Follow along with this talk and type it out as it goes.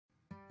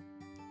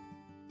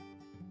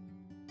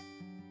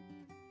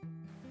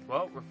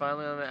Well, we're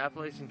finally on the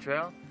Appalachian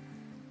Trail.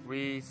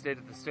 We stayed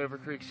at the Stover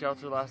Creek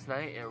shelter last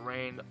night. It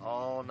rained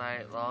all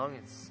night long.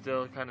 It's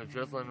still kind of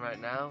drizzling right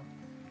now.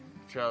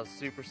 The trail is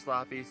super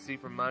sloppy,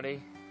 super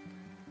muddy.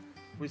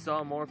 We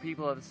saw more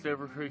people at the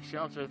Stover Creek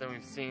shelter than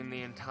we've seen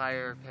the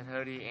entire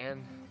Pinhoti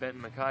and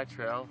Benton McKinney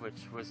Trail,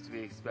 which was to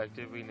be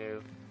expected. We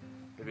knew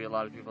there'd be a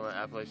lot of people on the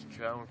Appalachian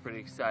Trail. We're pretty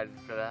excited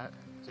for that,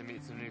 to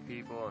meet some new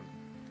people and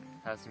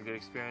have some good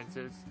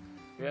experiences.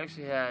 We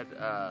actually had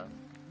a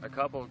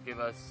couple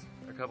give us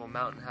a couple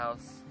mountain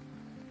house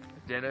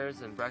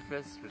dinners and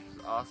breakfasts, which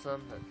was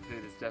awesome. That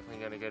food is definitely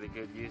going to get a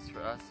good use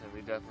for us, and we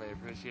definitely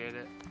appreciate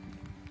it.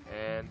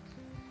 And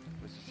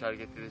let's just try to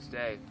get through this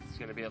day. It's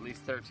going to be at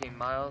least 13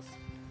 miles.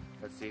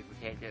 Let's see if we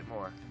can't get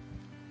more.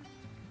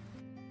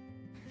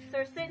 So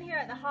we're sitting here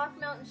at the Hawk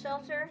Mountain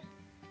Shelter.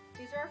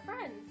 These are our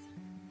friends.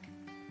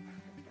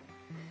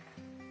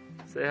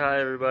 Say hi,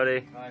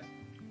 everybody. Hi.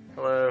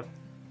 Hello.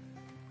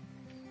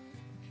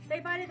 Say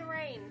bye to the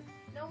rain.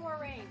 No more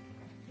rain.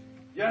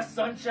 Yes,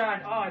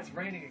 sunshine. Oh, it's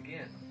raining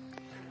again.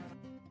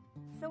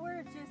 So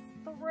we're just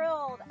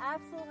thrilled,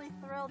 absolutely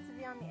thrilled to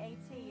be on the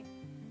AT.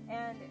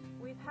 And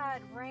we've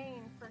had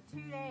rain for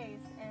 2 days,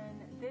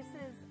 and this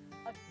is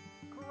a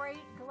great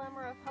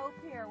glimmer of hope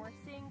here. We're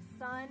seeing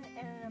sun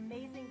and an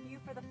amazing view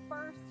for the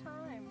first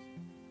time.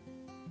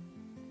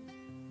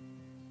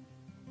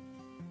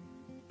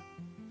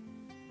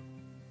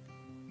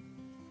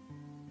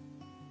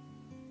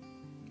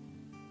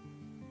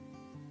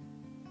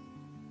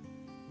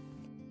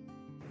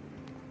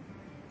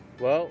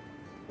 Well,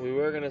 we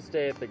were going to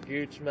stay at the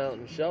Gooch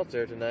Mountain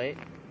Shelter tonight,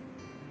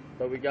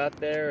 but we got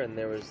there and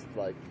there was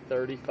like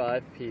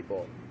 35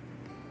 people.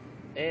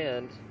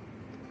 And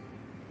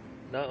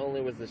not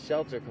only was the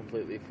shelter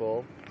completely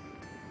full,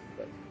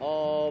 but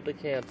all the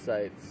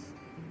campsites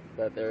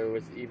that there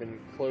was even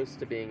close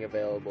to being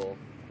available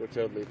were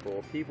totally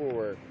full. People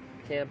were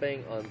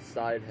camping on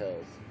side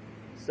hills.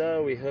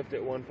 So we hooked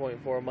at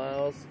 1.4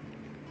 miles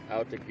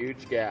out to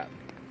Gooch Gap,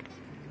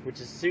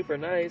 which is super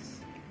nice,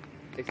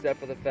 except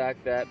for the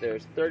fact that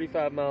there's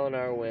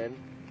 35-mile-an-hour wind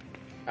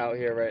out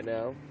here right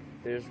now.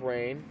 There's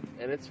rain,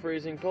 and it's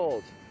freezing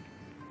cold.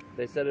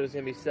 They said it was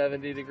going to be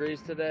 70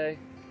 degrees today.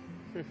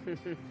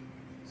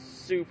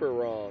 Super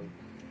wrong.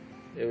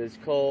 It was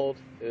cold,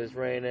 it was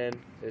raining,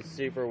 it was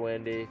super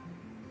windy.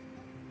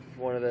 It's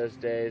one of those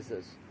days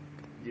that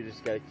you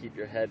just got to keep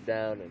your head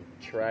down and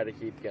try to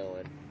keep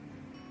going.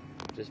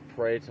 Just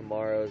pray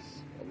tomorrow's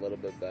a little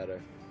bit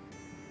better.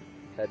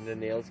 Heading to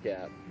Neal's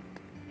Gap.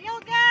 Neal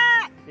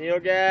Gap! Neal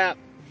Gap!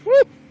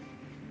 Whoop!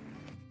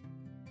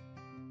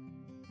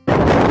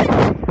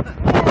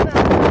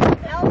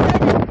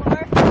 Elwood and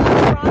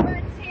Martha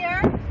Roberts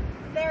here.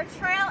 They're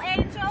trail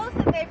angels,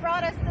 and they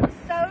brought us some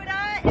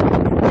soda and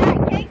some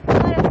snack cakes to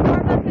let us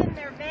warm up in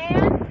their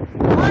van.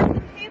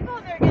 Awesome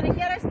people, they're going to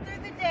get us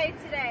through the day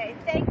today.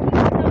 Thank you so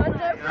much.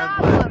 No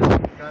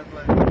problem. God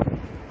bless you.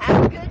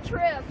 Have a good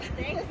trip.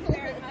 Thank you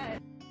very much.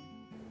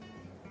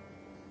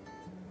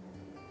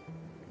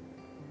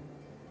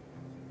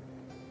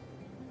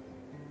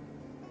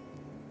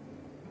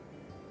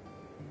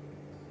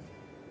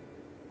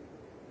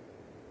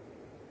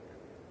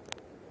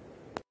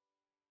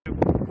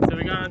 So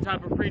we got on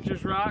top of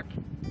Preacher's Rock.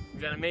 We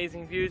got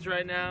amazing views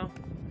right now.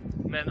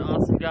 Met an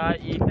awesome guy,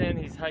 Ethan.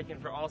 He's hiking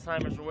for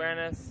Alzheimer's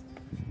awareness.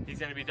 He's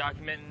going to be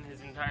documenting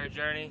his entire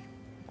journey.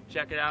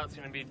 Check it out. It's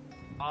going to be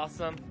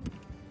awesome.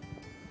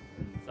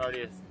 It's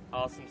already an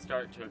awesome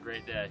start to a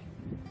great day.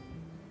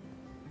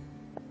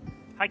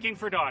 Hiking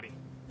for Dottie.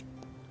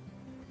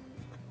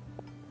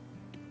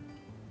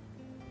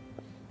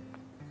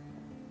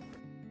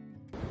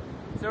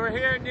 So we're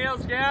here at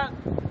Neal's Gap.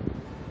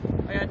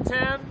 I got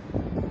Tim,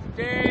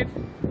 Dave,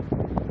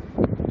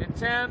 and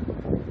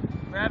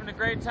Tim. We're having a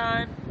great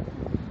time.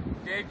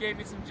 Dave gave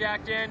me some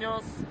Jack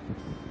Daniels.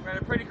 We're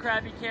at a pretty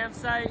crappy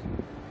campsite,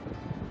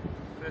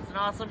 but it's an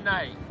awesome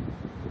night.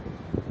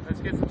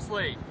 Let's get some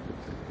sleep.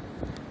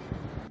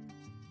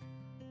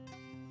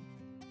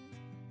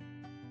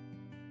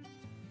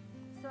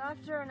 So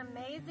after an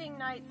amazing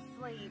night's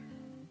sleep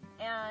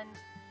and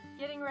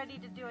getting ready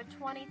to do a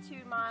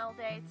 22-mile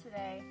day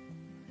today,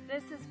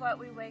 this is what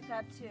we wake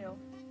up to.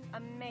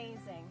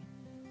 Amazing.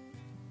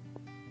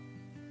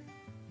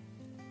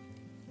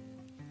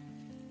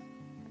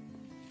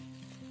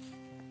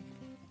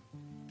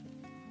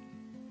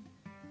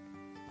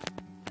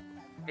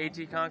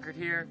 ATConquered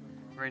here.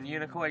 We're in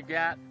Unicoi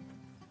Gap.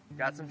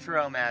 Got some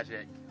trail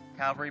magic.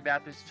 Calvary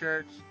Baptist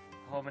Church,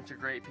 a whole bunch of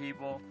great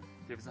people.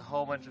 Give us a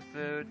whole bunch of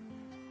food,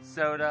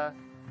 soda,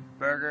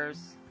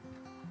 burgers.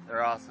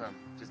 They're awesome.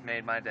 Just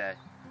made my day.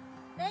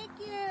 Thank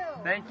you.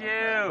 Thank you.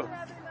 Thank you,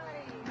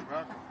 everybody.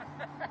 Welcome.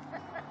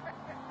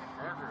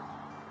 Burgers.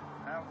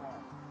 Have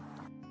one.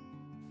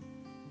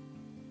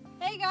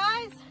 Hey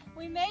guys,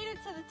 we made it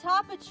to the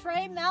top of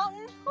Tray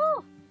Mountain.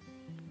 Whew.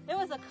 It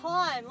was a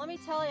climb, let me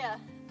tell you.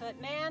 But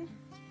man,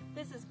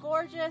 this is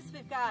gorgeous.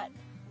 We've got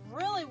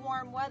really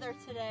warm weather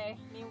today.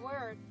 I mean,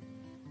 we're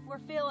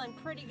feeling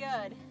pretty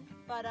good.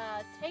 But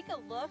take a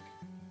look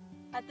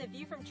at the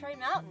view from Tray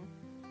Mountain.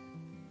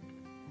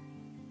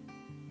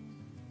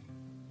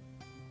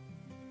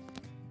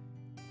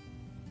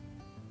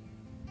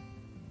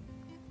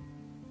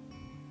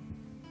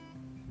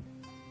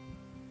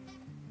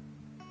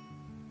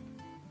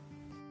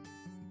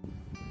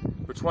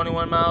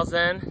 21 miles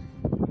in.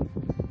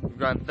 We've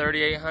gone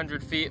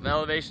 3,800 feet of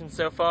elevation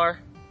so far.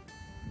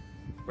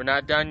 We're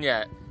not done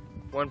yet.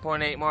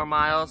 1.8 more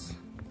miles,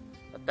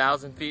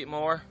 1,000 feet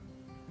more.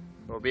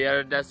 We'll be at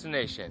our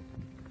destination.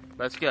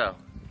 Let's go.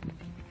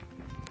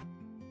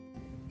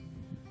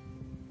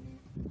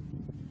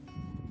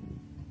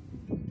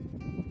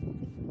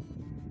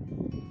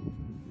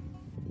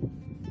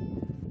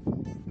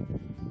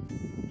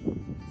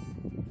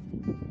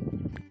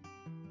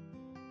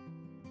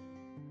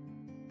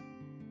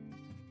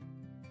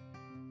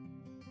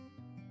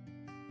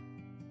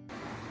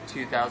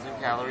 $2,000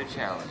 calorie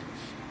challenge.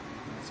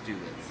 Let's do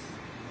this.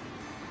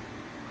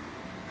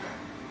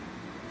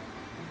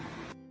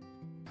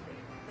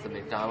 It's a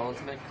McDonald's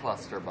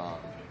McCluster bomb.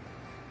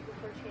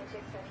 Before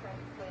Chantix, I tried to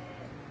quit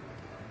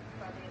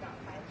probably about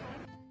 5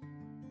 times.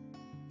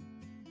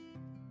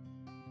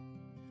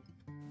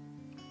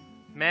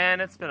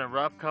 Man, it's been a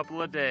rough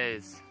couple of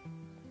days.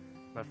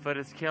 My foot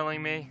is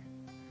killing me.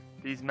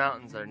 These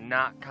mountains are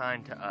not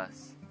kind to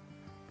us,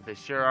 but they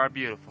sure are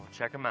beautiful.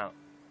 Check them out.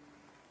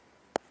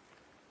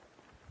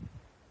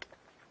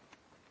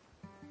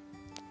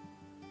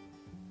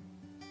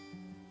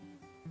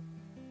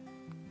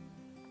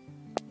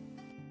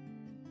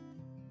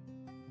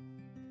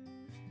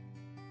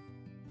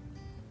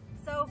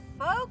 So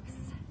folks,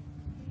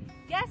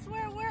 guess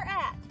where we're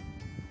at?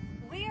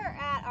 We are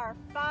at our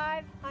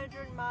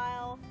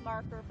 500-mile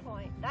marker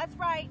point. That's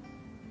right,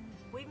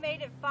 we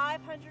made it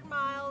 500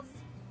 miles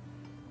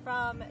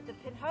from the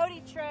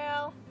Pinhoti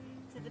Trail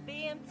to the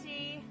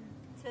BMT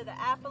to the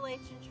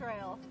Appalachian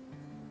Trail,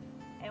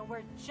 and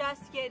we're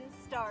just getting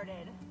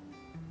started.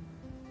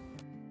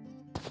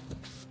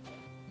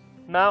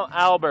 Mount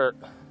Albert,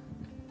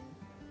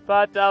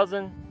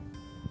 5,000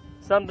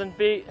 something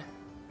feet,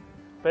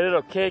 but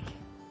it'll kick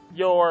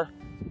your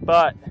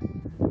butt.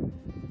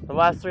 The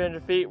last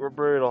 300 feet were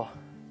brutal.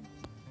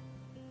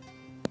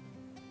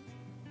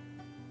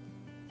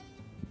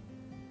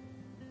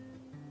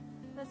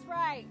 That's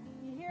right,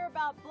 you hear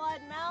about Blood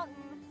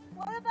Mountain.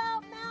 What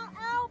about Mount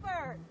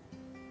Albert?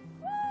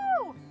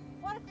 Woo!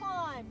 What a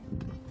climb!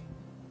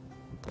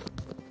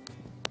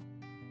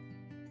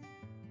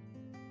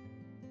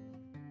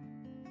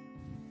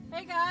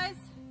 Hey guys,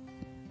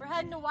 we're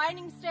heading to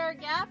Winding Stair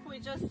Gap.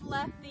 We just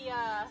left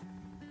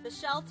the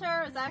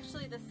shelter. It was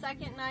actually the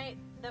second night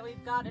that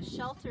we've got a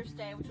shelter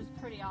stay, which was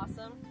pretty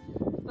awesome.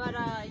 But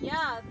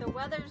yeah, the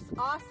weather's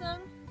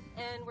awesome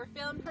and we're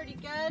feeling pretty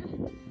good,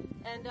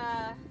 and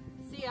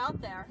see you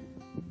out there.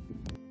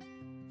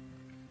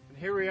 And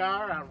here we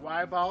are on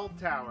Wiebald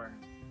Tower.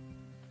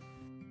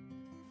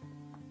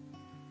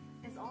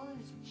 Is all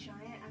those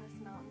giant ass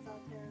mountains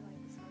out there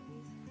like the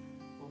Smokies?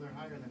 Well, they're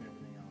higher than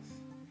everything else.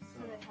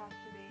 So they have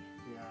to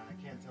be. Yeah, I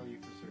can't tell you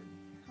for certain.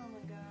 Oh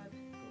my god.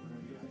 But we're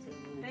gonna do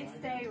it. They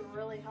stay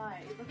really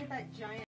high. Look at that giant